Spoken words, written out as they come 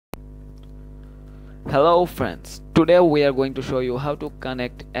Hello friends, today we are going to show you how to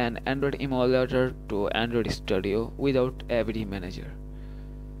connect an Android emulator to Android Studio without AVD manager.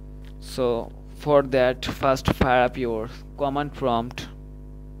 So for that, first fire up your command prompt,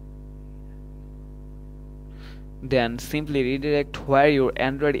 then simply redirect where your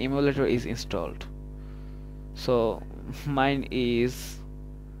Android emulator is installed. So mine is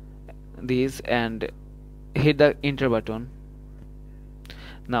this, and hit the enter button.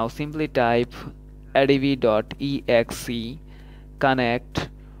 Now simply type adv.exe connect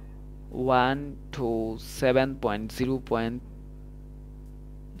 1 to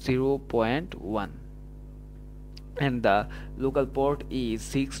 7.0.0.1 and the local port is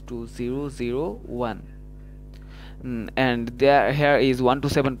 62001. And there here is 1 to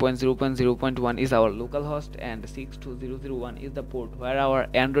 7.0.0.1 is our local host, and 62001 is the port where our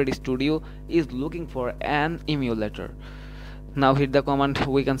Android Studio is looking for an emulator. Now hit the command.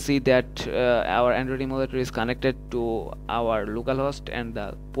 We can see that our Android emulator is connected to our localhost and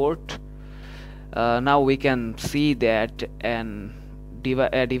the port. Now we can see that a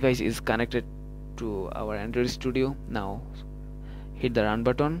device is connected to our Android Studio. Now hit the run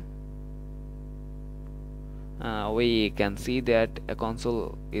button. We can see that a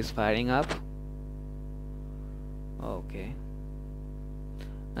console is firing up. Okay.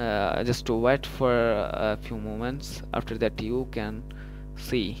 Just to wait for a few moments. After that you can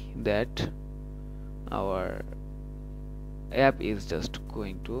see that our app is just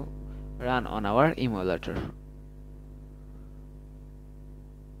going to run on our emulator.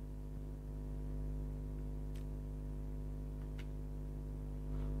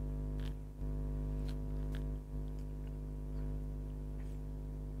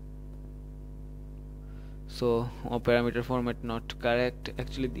 So parameter format not correct.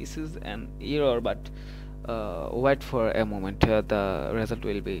 Actually this is an error, but wait for a moment, the result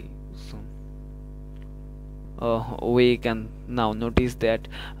will be soon. We can now notice that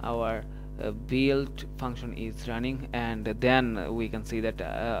our build function is running, and then we can see that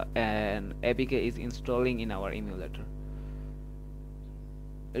an APK is installing in our emulator.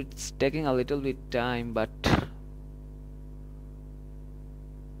 It's taking a little bit time, but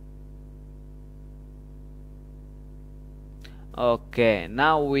okay,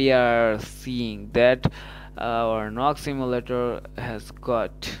 now we are seeing that our Nox simulator has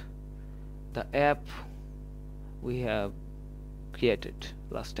got the app we have created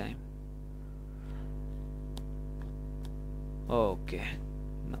last time. Okay,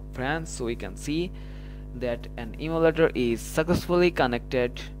 now friends, we can see that an emulator is successfully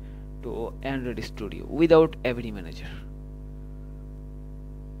connected to Android Studio without AVD manager.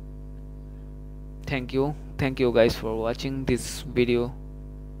 Thank you guys for watching this video.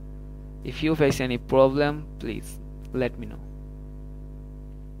 If you face any problem, please let me know.